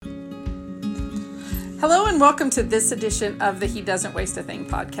Hello and welcome to this edition of the He Doesn't Waste a Thing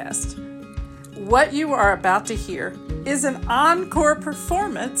podcast. What you are about to hear is an encore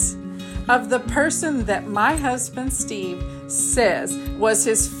performance of the person that my husband Steve says was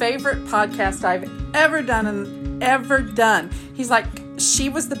his favorite podcast I've ever done. He's like, she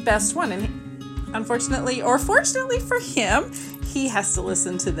was the best one. And unfortunately, or fortunately for him, he has to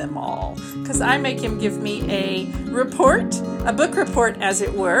listen to them all because I make him give me a book report, as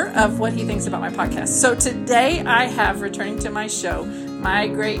it were, of what he thinks about my podcast. So today I have returning to my show, my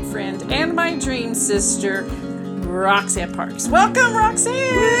great friend and my dream sister, Roxanne Parks. Welcome,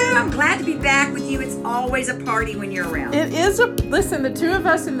 Roxanne. I'm glad to be back with you. It's always a party when you're around. Listen, the two of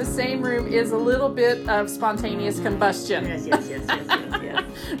us in the same room is a little bit of spontaneous combustion. Yes.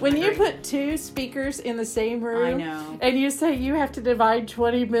 When you put two speakers in the same room, I know. And you say you have to divide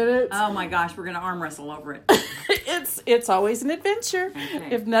 20 minutes. Oh my gosh, we're going to arm wrestle over it. It's always an adventure. Okay.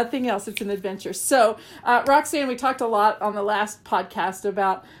 If nothing else, it's an adventure. So, Roxanne, we talked a lot on the last podcast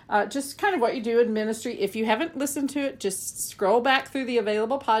about just kind of what you do in ministry. If you haven't listened to it, just scroll back through the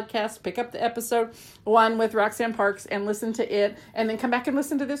available podcasts, pick up the episode 1 with Roxanne Parks and listen to it, and then come back and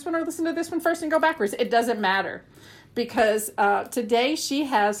listen to this one or listen to this one first and go backwards. It doesn't matter. Because today she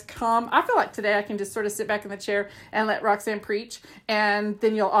has come, I feel like today I can just sort of sit back in the chair and let Roxanne preach, and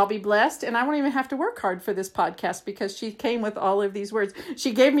then you'll all be blessed. And I won't even have to work hard for this podcast because she came with all of these words.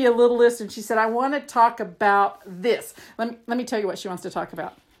 She gave me a little list and she said, I want to talk about this. Let me tell you what she wants to talk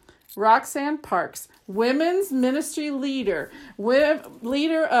about. Roxanne Parks, women's ministry leader,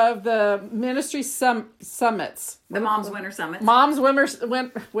 leader of the ministry summits. The Moms Winter Summit. Moms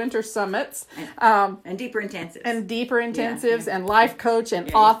Winter Summits. And Deeper Intensives. And Deeper Intensives Yeah. and life coach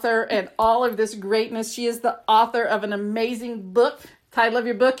and author and all of this greatness. She is the author of an amazing book. Title of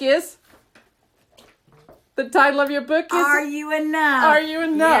your book is? The title of your book is? Are You Enough? Are You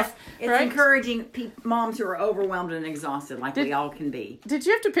Enough? Yes. It's right? encouraging moms who are overwhelmed and exhausted like we all can be. Did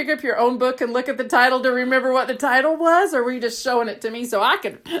you have to pick up your own book and look at the title to remember what the title was? Or were you just showing it to me so I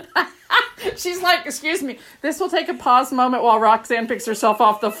could... She's like, excuse me, this will take a pause moment while Roxanne picks herself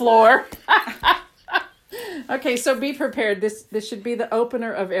off the floor. Okay, so be prepared. This should be the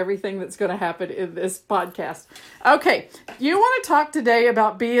opener of everything that's going to happen in this podcast. Okay, you want to talk today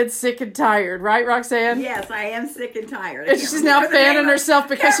about being sick and tired, right, Roxanne? Yes, I am sick and tired. And she's now fanning herself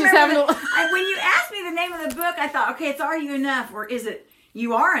because she's having a... When you asked me the name of the book, I thought, okay, it's Are You Enough? Or is it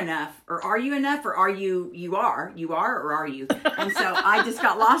You Are Enough? Or Are You Enough? Or Are You Are? You Are or Are You? And so I just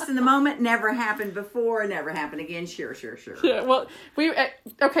got lost in the moment. Never happened before. Never happened again. Sure. Yeah, well,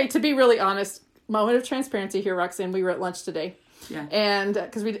 okay, to be really honest, moment of transparency here, Roxanne. We were at lunch today. Yeah. And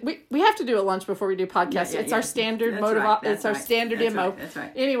because we have to do a lunch before we do podcasts. It's our standard mode of it's our standard MO. That's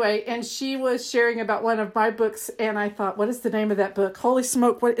right. Anyway, and she was sharing about one of my books, and I thought, what is the name of that book? Holy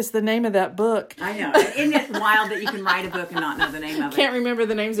smoke, what is the name of that book? I know. Isn't it wild that you can write a book and not know the name of it? Can't remember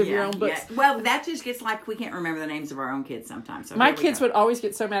the names of your own books. Yeah. Well, that just gets like we can't remember the names of our own kids sometimes. So my kids would always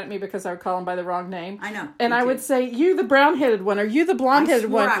get so mad at me because I would call them by the wrong name. I know. And I would say, you the brown-headed one, or you the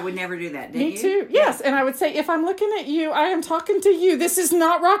blonde-headed one. I would never do that. Me too. Yes. And I would say, if I'm looking at you, I am talking to you. This is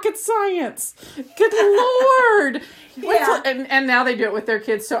not rocket science. Good Lord. Yeah. And now they do it with their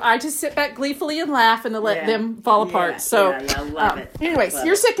kids. So I just sit back gleefully and laugh and let them fall apart. So I love it. Anyways,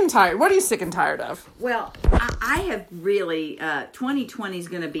 you're sick and tired. What are you sick and tired of? Well, I have really, 2020 is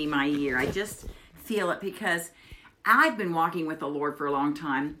going to be my year. I just feel it because I've been walking with the Lord for a long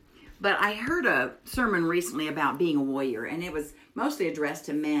time. But I heard a sermon recently about being a warrior, and it was mostly addressed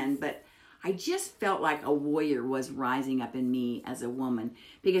to men, but I just felt like a warrior was rising up in me as a woman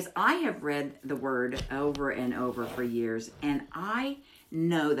because I have read the word over and over for years, and I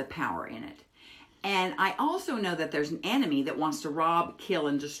know the power in it. And I also know that there's an enemy that wants to rob, kill,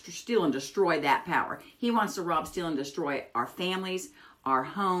 and steal and destroy that power. He wants to rob, steal, and destroy our families, our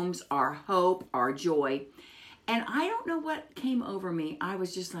homes, our hope, our joy. And I don't know what came over me. I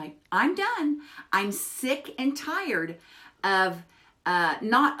was just like, I'm done. I'm sick and tired of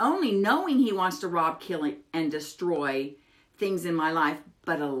not only knowing he wants to rob, kill, and destroy things in my life,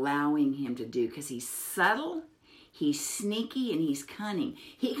 but allowing him to do, because he's subtle, he's sneaky, and he's cunning.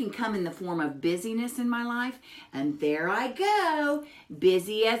 He can come in the form of busyness in my life, and there I go,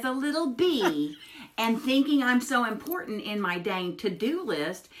 busy as a little bee, and thinking I'm so important in my dang to-do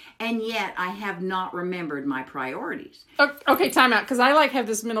list, and yet I have not remembered my priorities. Okay, time out, because I have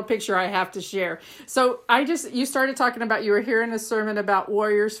this mental picture I have to share. So you started talking about, you were hearing a sermon about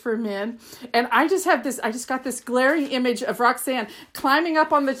warriors for men, and I just got this glaring image of Roxanne climbing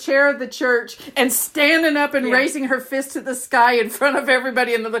up on the chair of the church and standing up and raising her fist to the sky in front of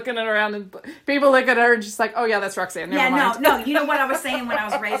everybody and looking around, and people looking at her and just like, oh yeah, that's Roxanne, never mind. No, you know what I was saying when I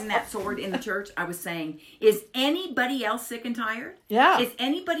was raising that sword in the church? I was saying, saying, is anybody else sick and tired? Yeah. Is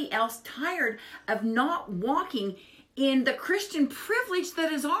anybody else tired of not walking in the Christian privilege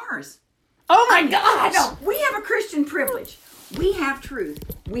that is ours? Oh my gosh. No, we have a Christian privilege. We have truth.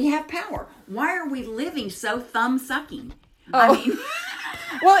 We have power. Why are we living so thumb-sucking? I mean...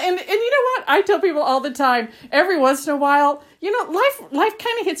 Well, and you know what? I tell people all the time, every once in a while, life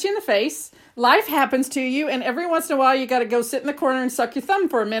kind of hits you in the face. Life happens to you, and every once in a while, you got to go sit in the corner and suck your thumb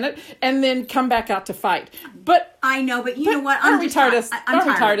for a minute, and then come back out to fight. But I know, but you know what? Aren't we tired of that?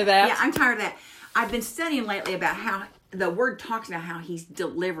 Yeah, I'm tired of that. I've been studying lately about how the Word talks about how He's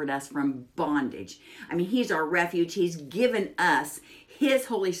delivered us from bondage. I mean, He's our refuge. He's given us His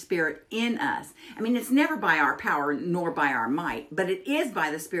Holy Spirit in us. I mean, it's never by our power nor by our might, but it is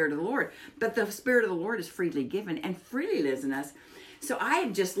by the Spirit of the Lord. But the Spirit of the Lord is freely given and freely lives in us. So I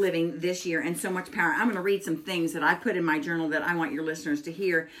am just living this year in so much power. I'm going to read some things that I put in my journal that I want your listeners to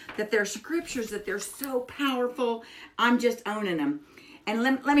hear, that they're scriptures, that they're so powerful. I'm just owning them. And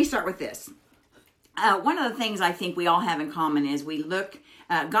let me start with this. One of the things I think we all have in common is we look,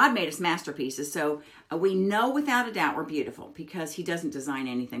 God made us masterpieces. So we know without a doubt we're beautiful because He doesn't design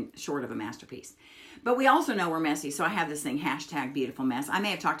anything short of a masterpiece. But we also know we're messy. So I have this thing, #BeautifulMess. I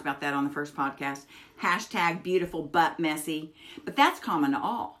may have talked about that on the first podcast. #BeautifulButMessy. But that's common to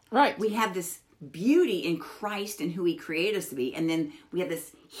all. Right. We have this beauty in Christ and who He created us to be. And then we have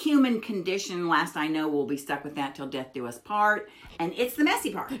this human condition. Last I know, we'll be stuck with that till death do us part. And it's the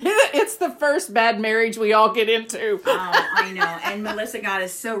messy part. It's the first bad marriage we all get into. Oh, I know. And Melissa, God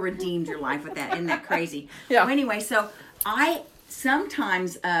has so redeemed your life with that. Isn't that crazy? Yeah. Well, anyway, so I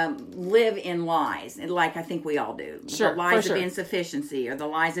sometimes live in lies, like I think we all do. Sure, the lies for of sure. insufficiency or the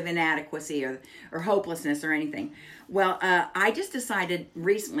lies of inadequacy or hopelessness or anything. Well, I just decided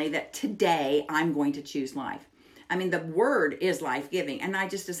recently that today I'm going to choose life. I mean, the word is life-giving, and I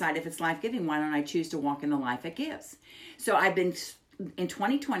just decided if it's life-giving, why don't I choose to walk in the life it gives? So in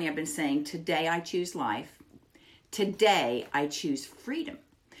 2020, I've been saying, today I choose life. Today I choose freedom.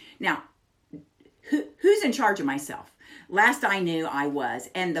 Now, who's in charge of myself? Last I knew, I was.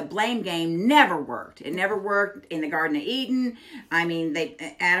 And the blame game never worked. It never worked in the Garden of Eden. I mean,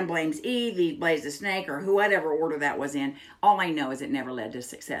 Adam blames Eve, Eve blames the snake, or whatever order that was in. All I know is it never led to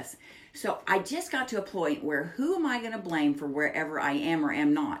success. So I just got to a point where who am I going to blame for wherever I am or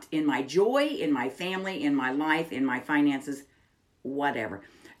am not? In my joy, in my family, in my life, in my finances, whatever.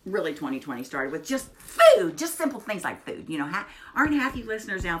 Really, 2020 started with just food, just simple things like food. You know, aren't half you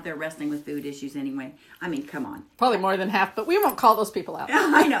listeners out there wrestling with food issues anyway? I mean, come on. Probably more than half, but we won't call those people out.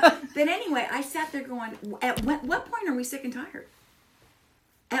 I know. But anyway, I sat there going, at what point are we sick and tired?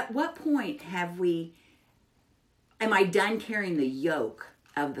 At what point am I done carrying the yoke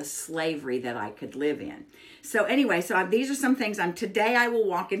of the slavery that I could live in? So anyway, these are some things. Today I will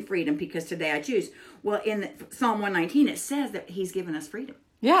walk in freedom because today I choose. Well, in Psalm 119, it says that He's given us freedom.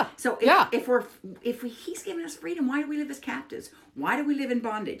 Yeah. So if He's given us freedom, why do we live as captives? Why do we live in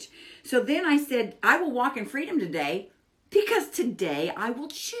bondage? So then I said, I will walk in freedom today because today I will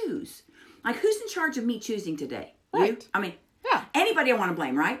choose. Like, who's in charge of me choosing today? Right. You? I mean, Yeah. anybody I want to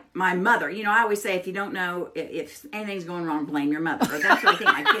blame, right? My mother. You know, I always say if you don't know if anything's going wrong, blame your mother. Or that's what I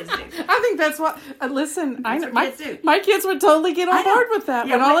think my kids do. I think that's what. Listen, I know what my kids do. my kids would totally get on I know. board with that.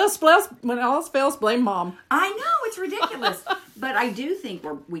 Yeah, When all else fails, blame mom. I know, it's ridiculous. But I do think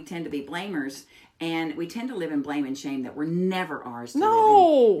we tend to be blamers, and we tend to live in blame and shame that were never ours to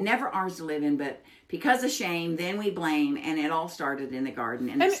live in. Never ours to live in, but because of shame, then we blame, and it all started in the garden,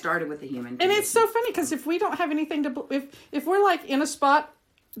 and it started with the human condition. And it's so funny because if we don't have anything to, if we're like in a spot,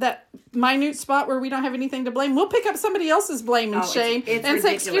 that minute spot where we don't have anything to blame, we'll pick up somebody else's blame and shame it's and say,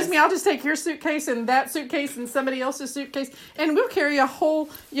 ridiculous. excuse me, I'll just take your suitcase and that suitcase and somebody else's suitcase, and we'll carry a whole,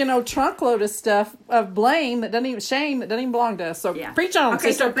 trunk load of stuff of blame that doesn't even belong to us. So preach on, okay,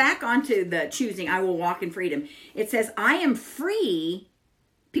 sister. so back onto the choosing, I will walk in freedom. It says, I am free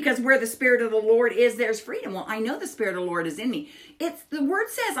because where the Spirit of the Lord is, there's freedom. Well, I know the Spirit of the Lord is in me. The word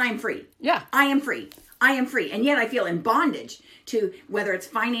says I am free. Yeah. I am free. I am free. And yet I feel in bondage to whether it's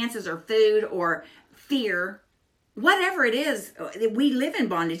finances or food or fear, whatever it is, we live in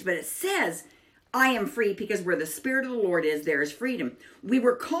bondage, but it says I am free because where the Spirit of the Lord is, there is freedom. We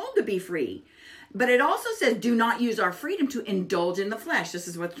were called to be free, but it also says do not use our freedom to indulge in the flesh. This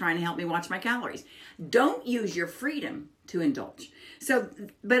is what's trying to help me watch my calories. Don't use your freedom to indulge. So,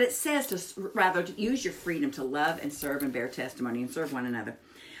 but it says to rather use your freedom to love and serve and bear testimony and serve one another.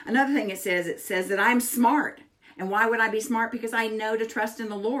 Another thing it says that I'm smart. And why would I be smart? Because I know to trust in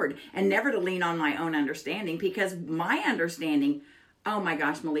the Lord and never to lean on my own understanding, because my understanding, oh my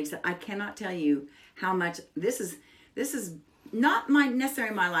gosh, Melissa, I cannot tell you how much this is not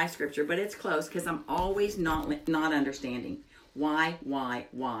necessarily my life scripture, but it's close because I'm always not understanding. Why?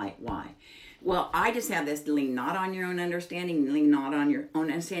 Well, I just have this: lean not on your own understanding, lean not on your own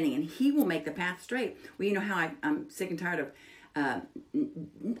understanding, and He will make the path straight. Well, you know how I'm sick and tired of.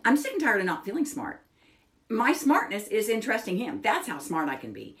 I'm sick and tired of not feeling smart. My smartness is in trusting Him. That's how smart I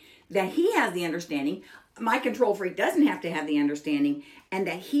can be. That He has the understanding. My control freak doesn't have to have the understanding, and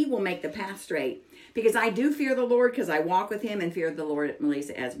that He will make the path straight. Because I do fear the Lord, because I walk with Him, and fear of the Lord,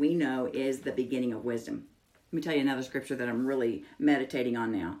 Melissa, as we know, is the beginning of wisdom. Let me tell you another scripture that I'm really meditating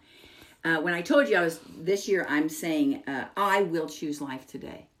on now. When I told you this year, I'm saying, I will choose life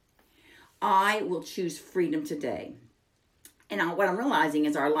today. I will choose freedom today. And what I'm realizing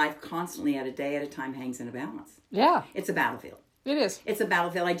is our life constantly at a day at a time hangs in a balance. Yeah. It's a battlefield. It is. It's a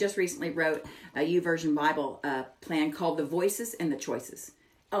battlefield. I just recently wrote a YouVersion Bible plan called The Voices and the Choices.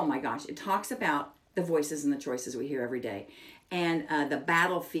 Oh my gosh. It talks about the voices and the choices we hear every day. And the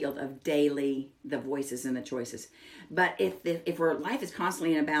battlefield of daily, the voices and the choices. But if our life is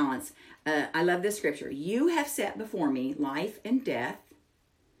constantly in a balance, I love this scripture. You have set before me life and death,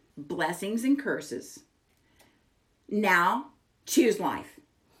 blessings and curses. Now, choose life.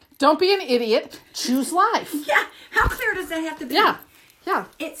 Don't be an idiot. Choose life. Yeah. How clear does that have to be? Yeah.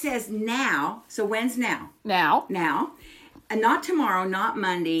 It says now. So when's now? Now. And not tomorrow, not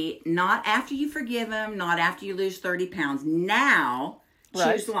Monday, not after you forgive him, not after you lose 30 pounds. Now,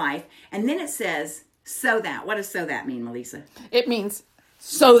 choose life. And then it says, so that. What does so that mean, Melissa? It means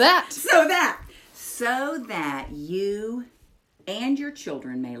so that. So that you and your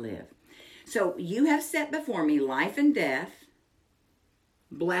children may live. So you have set before me life and death,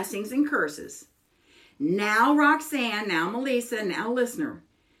 blessings and curses. Now, Roxanne, now, Melissa, now, listener,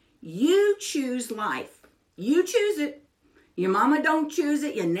 you choose life. You choose it. Your mama don't choose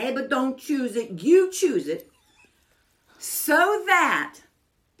it. Your neighbor don't choose it. You choose it. So that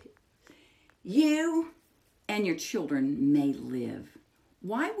you and your children may live.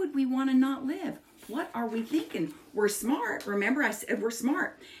 Why would we want to not live? What are we thinking? We're smart. Remember, I said we're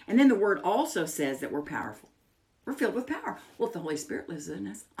smart. And then the word also says that we're powerful. We're filled with power. Well, if the Holy Spirit lives in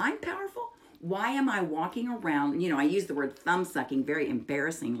us, I'm powerful. Why am I walking around? I used the word thumb sucking very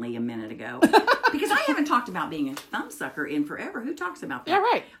embarrassingly a minute ago. Because I haven't talked about being a thumb sucker in forever. Who talks about that? Yeah,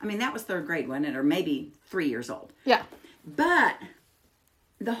 right. I mean, that was 3rd grade, wasn't it? Or maybe 3 years old. Yeah. But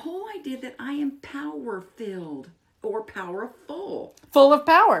the whole idea that I am power-filled or powerful. Full of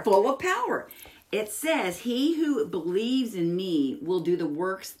power. Full of power. It says, he who believes in me will do the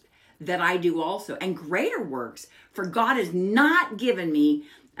works that I do also, and greater works. For God has not given me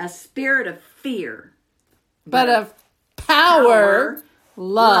a spirit of fear, but of power,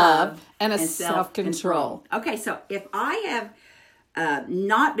 love, and self-control. Okay, so if I have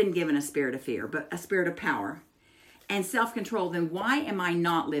not been given a spirit of fear, but a spirit of power and self-control, then why am I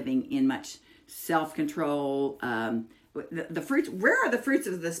not living in much self-control? The fruits. Where are the fruits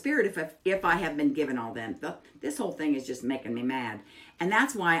of the Spirit if I have been given all them? This whole thing is just making me mad. And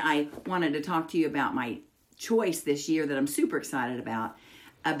that's why I wanted to talk to you about my choice this year that I'm super excited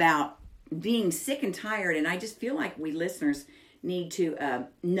about being sick and tired. And I just feel like we listeners need to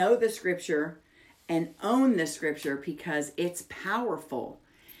know the scripture and own the scripture because it's powerful.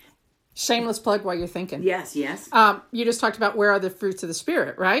 Shameless plug while you're thinking. Yes. You just talked about where are the fruits of the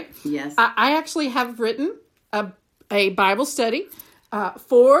Spirit, right? Yes. I actually have written a Bible study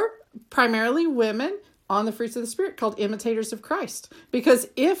for primarily women on the fruits of the Spirit called Imitators of Christ. Because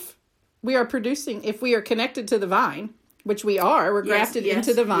if we are connected to the vine, which we are, we're grafted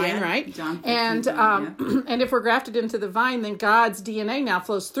into the vine, right? John 15, and if we're grafted into the vine, then God's DNA now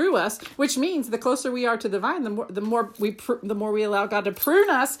flows through us, which means the closer we are to the vine, the more we allow God to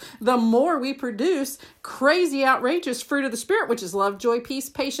prune us, the more we produce crazy, outrageous fruit of the Spirit, which is love, joy, peace,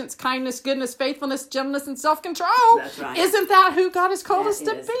 patience, kindness, goodness, faithfulness, gentleness, and self-control. That's right. Isn't that who God has called us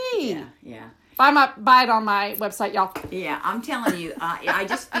to be? Yeah. Buy it on my website, y'all. Yeah, I'm telling you, I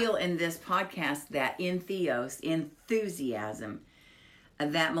just feel in this podcast that in Theos, enthusiasm,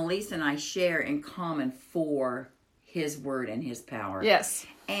 that Melissa and I share in common for his word and his power. Yes.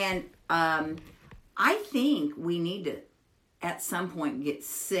 And I think we need to, at some point, get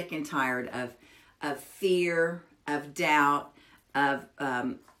sick and tired of fear, of doubt, of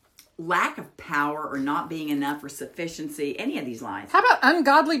lack of power or not being enough or sufficiency, any of these lies. How about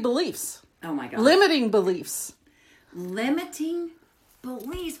ungodly beliefs? Oh my God. Limiting beliefs. Limiting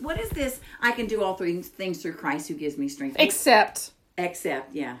beliefs. What is this? I can do all things through Christ who gives me strength. Except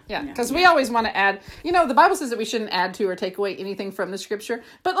Except, yeah. Yeah, because we always want to add, the Bible says that we shouldn't add to or take away anything from the scripture.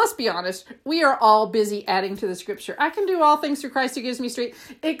 But let's be honest, we are all busy adding to the scripture. I can do all things through Christ who gives me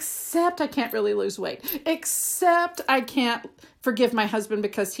strength, except I can't really lose weight. Except I can't forgive my husband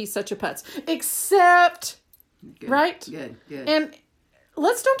because he's such a putz. Except, Good. right? Good. And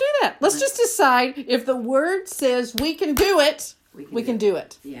let's don't do that. Let's just decide if the word says we can do it, we can do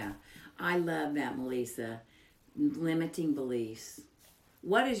it. Yeah. I love that, Melissa. Limiting beliefs.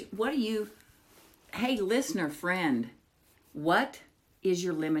 Hey, listener friend, what is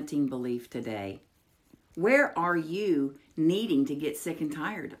your limiting belief today? Where are you needing to get sick and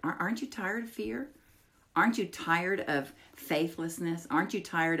tired? Aren't you tired of fear? Aren't you tired of faithlessness? Aren't you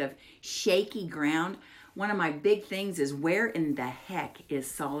tired of shaky ground? One of my big things is, where in the heck is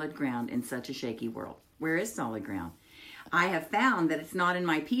solid ground in such a shaky world? Where is solid ground? I have found that it's not in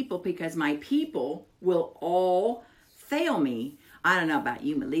my people, because my people will all fail me. I don't know about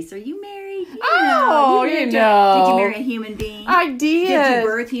you, Melissa. Are you married? You know. Did you marry a human being? I did. Did you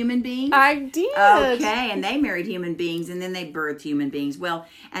birth human beings? I did. Okay, and they married human beings, and then they birthed human beings. Well,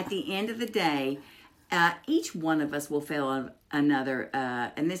 at the end of the day, each one of us will fail another,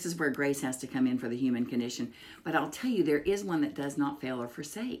 and this is where grace has to come in for the human condition. But I'll tell you, there is one that does not fail or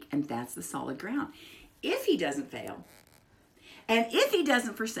forsake, and that's the solid ground. If he doesn't fail, and if he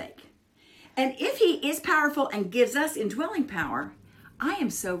doesn't forsake, and if he is powerful and gives us indwelling power, I am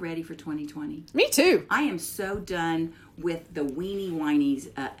so ready for 2020. Me too. I am so done with the weenie whinies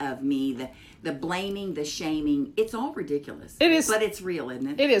of me, the blaming, the shaming. It's all ridiculous. It is. But it's real, isn't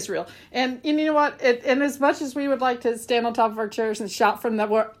it? It is real. And you know what? And as much as we would like to stand on top of our chairs and shout from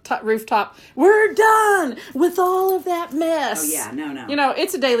the rooftop, we're done with all of that mess. Oh, yeah. No.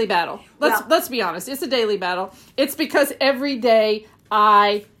 It's a daily battle. Let's be honest. It's a daily battle. It's because every day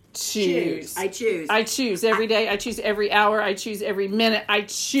I choose. I choose every day. I choose every hour. I choose every minute. I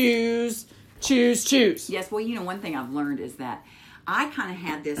choose. Yes, well, one thing I've learned is that I kind of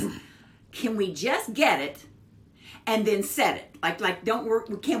had this, can we just get it and then set it? Like don't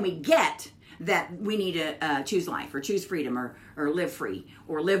work, can we get that we need to choose life or choose freedom or live free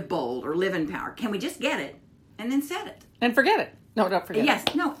or live bold or live in power? Can we just get it and then set it? And forget it. No, don't forget it. Yes,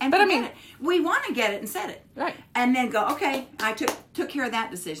 no, and forget it. We want to get it and set it. Right. And then go, okay, I took care of that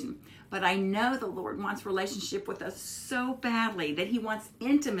decision. But I know the Lord wants relationship with us so badly, that he wants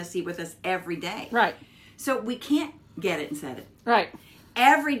intimacy with us every day. Right. So we can't get it and set it. Right.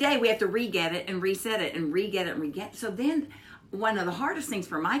 Every day we have to re-get it and reset it and re-get it and re-get it. So then one of the hardest things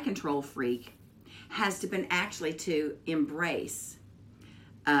for my control freak has to been actually to embrace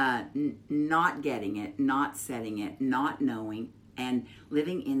not getting it, not setting it, not knowing, and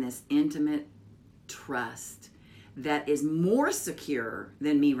living in this intimate trust that is more secure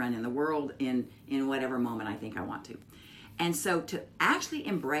than me running the world in whatever moment I think I want to. And so to actually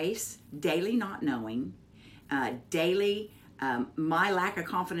embrace daily not knowing, daily my lack of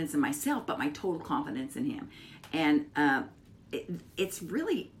confidence in myself, but my total confidence in him. And it's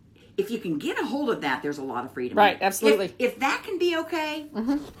really, if you can get a hold of that, there's a lot of freedom. Right, absolutely. If that can be okay,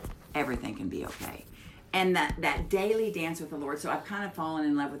 everything can be okay. And that daily dance with the Lord. So I've kind of fallen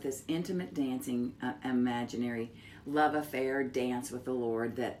in love with this intimate dancing, imaginary love affair dance with the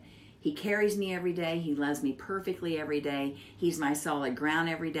Lord, that he carries me every day. He loves me perfectly every day. He's my solid ground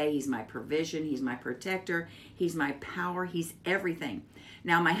every day. He's my provision. He's my protector. He's my power. He's everything.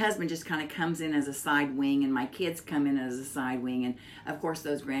 Now, my husband just kind of comes in as a side wing, and my kids come in as a side wing. And, of course,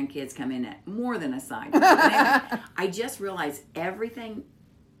 those grandkids come in at more than a side wing. I just realized everything...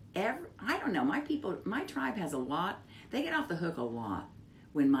 I don't know, my tribe has a lot. They get off the hook a lot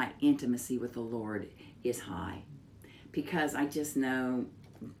when my intimacy with the Lord is high, because I just know,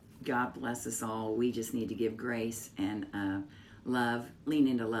 God bless us all, we just need to give grace and love, lean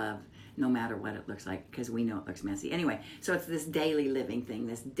into love, no matter what it looks like, because we know it looks messy. Anyway, so it's this daily living thing,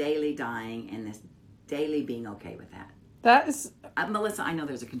 this daily dying, and this daily being okay with that. That is... Melissa, I know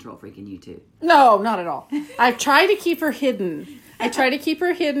there's a control freak in you too. No, not at all. I try to keep her hidden. I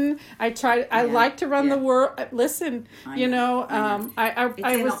like to run the world. Listen, it's in all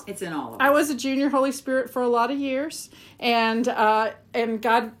of us. I was a junior Holy Spirit for a lot of years, and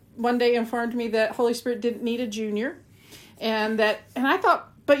God one day informed me that Holy Spirit didn't need a junior, and I thought,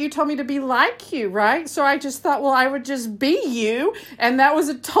 but you told me to be like you, right? So I just thought, well, I would just be you. And that was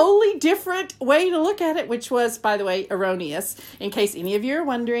a totally different way to look at it, which was, by the way, erroneous. In case any of you are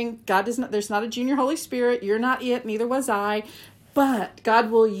wondering, there's not a junior Holy Spirit. You're not it. Neither was I. But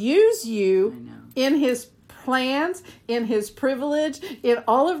God will use you in his plans, in his privilege, in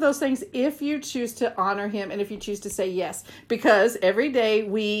all of those things, if you choose to honor him and if you choose to say yes. Because every day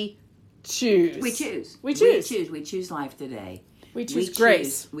we choose. We choose life today. We choose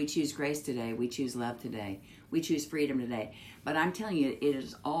grace. We choose grace today. We choose love today. We choose freedom today. But I'm telling you, it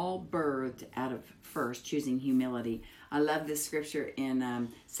is all birthed out of first choosing humility. I love this scripture in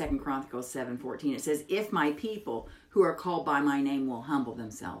 2 Chronicles 7:14. It says, if my people who are called by my name will humble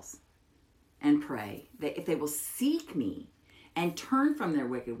themselves and pray, that if they will seek me and turn from their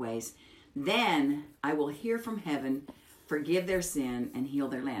wicked ways, then I will hear from heaven, forgive their sin, and heal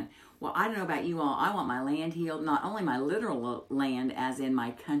their land. Well, I don't know about you all. I want my land healed, not only my literal land, as in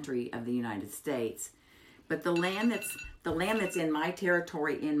my country of the United States, but the land that's in my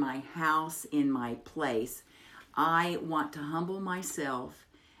territory, in my house, in my place. I want to humble myself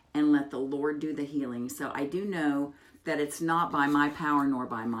and let the Lord do the healing. So I do know that it's not by my power nor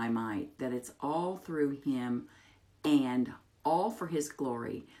by my might, that it's all through Him and all for His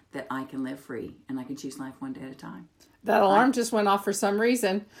glory, that I can live free and I can choose life one day at a time. That alarm just went off for some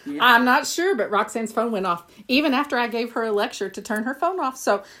reason. Yeah. I'm not sure, but Roxanne's phone went off even after I gave her a lecture to turn her phone off.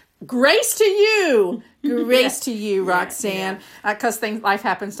 So grace to you. Grace to you, Roxanne. Because life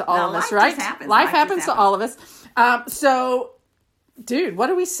happens to all of us, right? Life happens to all of us. So, dude, what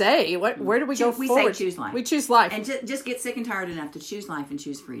do we say? Where do we go forward? We say choose life. We choose life. And just get sick and tired enough to choose life and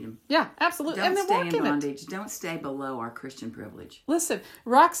choose freedom. Yeah, absolutely. Don't and then stay walk in in bondage. Don't stay below our Christian privilege. Listen,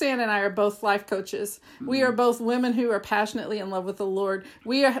 Roxanne and I are both life coaches. We are both women who are passionately in love with the Lord.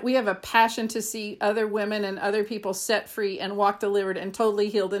 We have a passion to see other women and other people set free and walk delivered and totally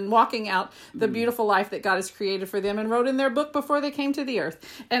healed and walking out the beautiful life that God has created for them and wrote in their book before they came to the earth.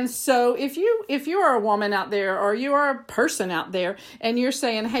 And so if you are a woman out there or you are a person out there and you're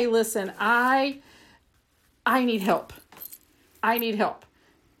saying, hey, listen, I need help. I need help.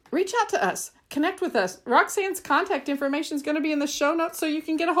 Reach out to us. Connect with us. Roxanne's contact information is going to be in the show notes so you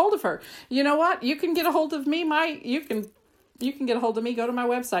can get a hold of her. You know what? You can get a hold of me. You can get a hold of me. Go to my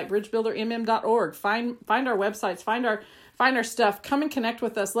website, bridgebuildermm.org. Find our websites. Find our stuff. Come and connect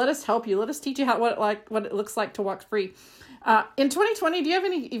with us. Let us help you. Let us teach you what it looks like to walk free. In 2020, do you have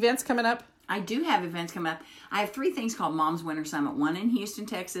any events coming up? I do have events coming up. I have 3 things called Mom's Winter Summit. One in Houston,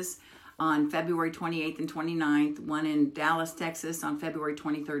 Texas on February 28th and 29th. One in Dallas, Texas on February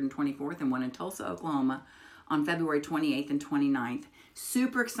 23rd and 24th. And one in Tulsa, Oklahoma on February 28th and 29th.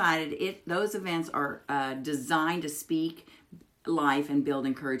 Super excited. Those events are designed to speak life and build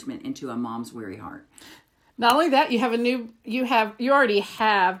encouragement into a mom's weary heart. Not only that, you already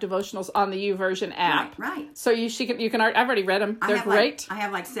have devotionals on the YouVersion app. Right. So you can. I've already read them. They're great. I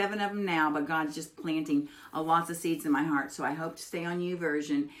have 7 of them now, but God's just planting lots of seeds in my heart. So I hope to stay on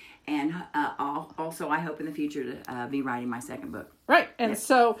YouVersion, and also I hope in the future to be writing my second book. Right. And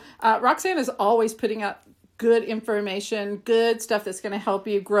so Roxanne is always putting out good information, good stuff that's going to help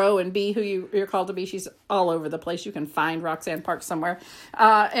you grow and be who you're called to be. She's all over the place. You can find Roxanne Park somewhere,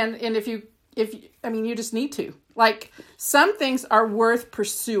 and if you just need to. Like, some things are worth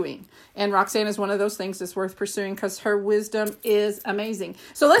pursuing. And Roxanne is one of those things that's worth pursuing because her wisdom is amazing.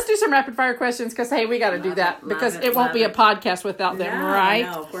 So let's do some rapid fire questions because, hey, we got to do that because it won't be a podcast without them, right?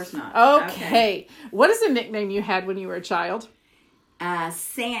 No, of course not. Okay. What is the nickname you had when you were a child?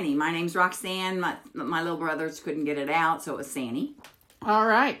 Sanny. My name's Roxanne. My little brothers couldn't get it out, so it was Sanny. All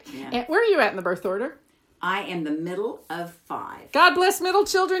right. Yeah. And where are you at in the birth order? I am the middle of 5. God bless middle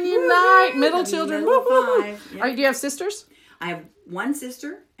children unite. Woo-hoo! Middle children. Middle 5. Yep. All right, do you have sisters? I have 1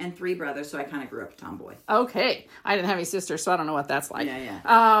 sister and 3 brothers, so I kind of grew up a tomboy. Okay. I didn't have any sisters, so I don't know what that's like.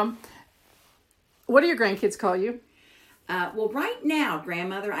 Yeah. What do your grandkids call you? Well, right now,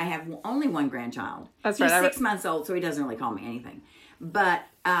 grandmother, I have only 1 grandchild. That's He's right. 6 months old, so he doesn't really call me anything. But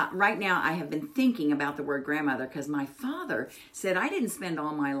right now, I have been thinking about the word grandmother because my father said I didn't spend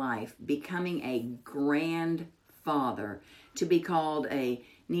all my life becoming a grandfather to be called a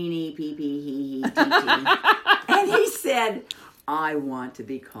Nini, pee pee, hee hee, tee tee. And he said, I want to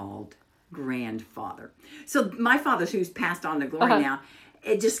be called grandfather. So my father, who's passed on to glory now,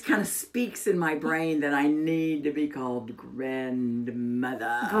 it just kind of speaks in my brain that I need to be called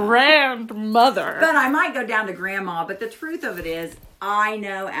grandmother. Grandmother. But I might go down to grandma. But the truth of it is, I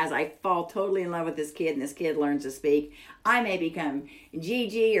know as I fall totally in love with this kid and this kid learns to speak, I may become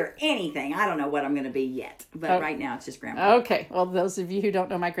Gigi or anything. I don't know what I'm going to be yet. But right now it's just grandma. Okay. Well, those of you who don't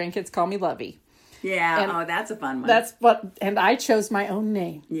know, my grandkids call me Lovey. Yeah. And that's a fun one. And I chose my own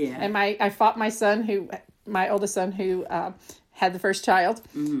name. Yeah. And I fought my oldest son who had the first child,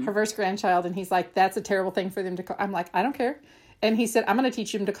 her first grandchild, and he's like, that's a terrible thing for them to call. I'm like, I don't care. And he said, I'm going to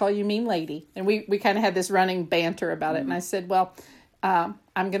teach him to call you mean lady. And we kind of had this running banter about it. And I said, well, I'm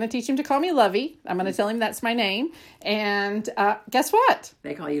going to teach him to call me Lovey. I'm going to tell him that's my name. And guess what?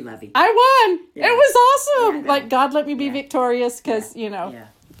 They call you Lovey. I won. Yeah. It was awesome. Yeah, like, God let me be victorious because, Yeah.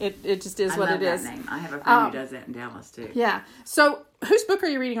 It just is I what love it that is. name. I have a friend who does that in Dallas too. Yeah. So, whose book are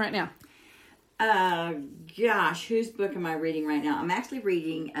you reading right now? Gosh, whose book am I reading right now? I'm actually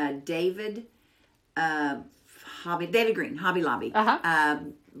reading David Green, Hobby Lobby.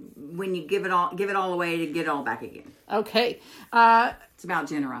 When you give it all away to get it all back again. Okay. It's about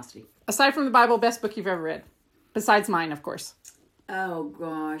generosity. Aside from the Bible, best book you've ever read, besides mine, of course. Oh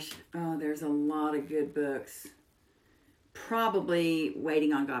gosh, there's a lot of good books. Probably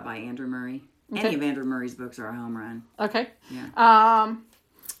Waiting on God by Andrew Murray. Okay. Any of Andrew Murray's books are a home run. Okay. Yeah.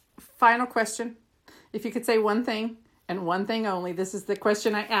 Final question. If you could say one thing and one thing only, this is the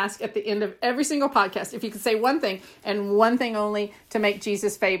question I ask at the end of every single podcast. If you could say one thing and one thing only to make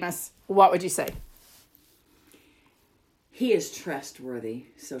Jesus famous, what would you say? He is trustworthy,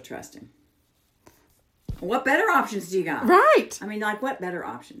 so trust him. What better options do you got? Right. I mean, like, what better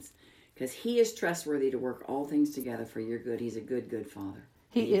options? Because he is trustworthy to work all things together for your good. He's a good, good father.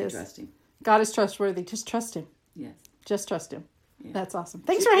 He You can is. trust him. God is trustworthy. Just trust him. Yes. Just trust him. Yeah. That's awesome.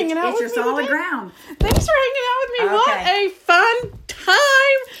 Thanks for hanging out with me. It's your solid today. ground. Thanks for hanging out with me. What Okay. a fun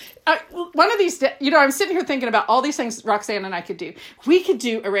time. One of these days, I'm sitting here thinking about all these things Roxanne and I could do. We could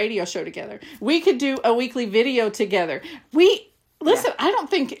do a radio show together. We could do a weekly video together. Listen, I don't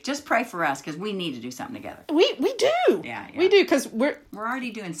think Just pray for us because we need to do something together. we do. Yeah. We do because we're already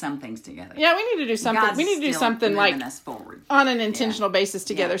doing some things together. we need to do something. God's we need to do still something like moving us forward. on an intentional basis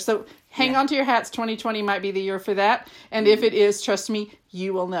together. Yeah. So hang Yeah. on to your hats. 2020 might be the year for that. And if it is, trust me,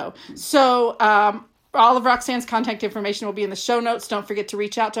 you will know. So all of Roxanne's contact information will be in the show notes. Don't forget to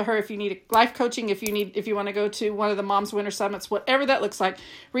reach out to her if you need life coaching, if you want to go to one of the Moms Winter Summits, whatever that looks like.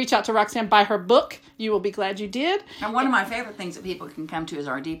 Reach out to Roxanne, buy her book. You will be glad you did. And one of my favorite things that people can come to is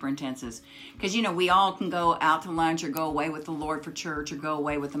our Deeper Intensives. Because, we all can go out to lunch or go away with the Lord for church or go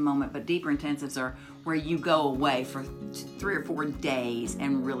away with a moment. But Deeper Intensives are where you go away for 3 or 4 days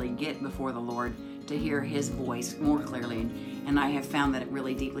and really get before the Lord to hear his voice more clearly. And I have found that it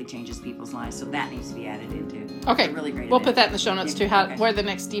really deeply changes people's lives. So that needs to be added into. Okay. It's a really great We'll event. put that in the show notes too, Okay. where the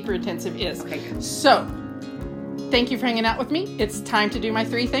next Deeper Intensive is. Okay, good. So, thank you for hanging out with me. It's time to do my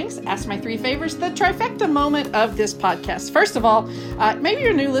 3 things. Ask my 3 favors. The trifecta moment of this podcast. First of all, maybe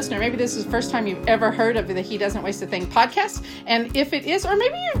you're a new listener. Maybe this is the first time you've ever heard of the He Doesn't Waste a Thing podcast. And if it is, or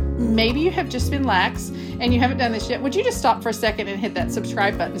maybe you have just been lax and you haven't done this yet, would you just stop for a second and hit that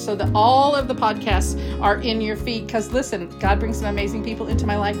subscribe button so that all of the podcasts are in your feed? Because listen, God brings some amazing people into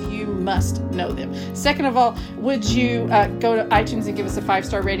my life. You must know them. Second of all, would you go to iTunes and give us a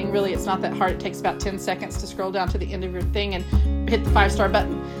 5-star rating? Really, it's not that hard. It takes about 10 seconds to scroll down to the end of your thing and hit the 5-star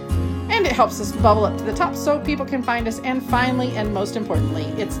button. And it helps us bubble up to the top so people can find us. And finally, and most importantly,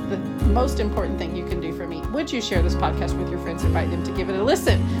 it's the most important thing you can do for me. Would you share this podcast with your friends? Invite them to give it a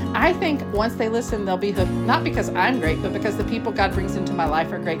listen. I think once they listen, they'll be hooked. Not because I'm great, but because the people God brings into my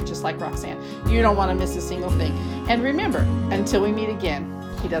life are great, just like Roxanne. You don't want to miss a single thing. And remember, until we meet again,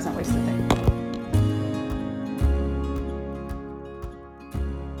 He doesn't waste a thing.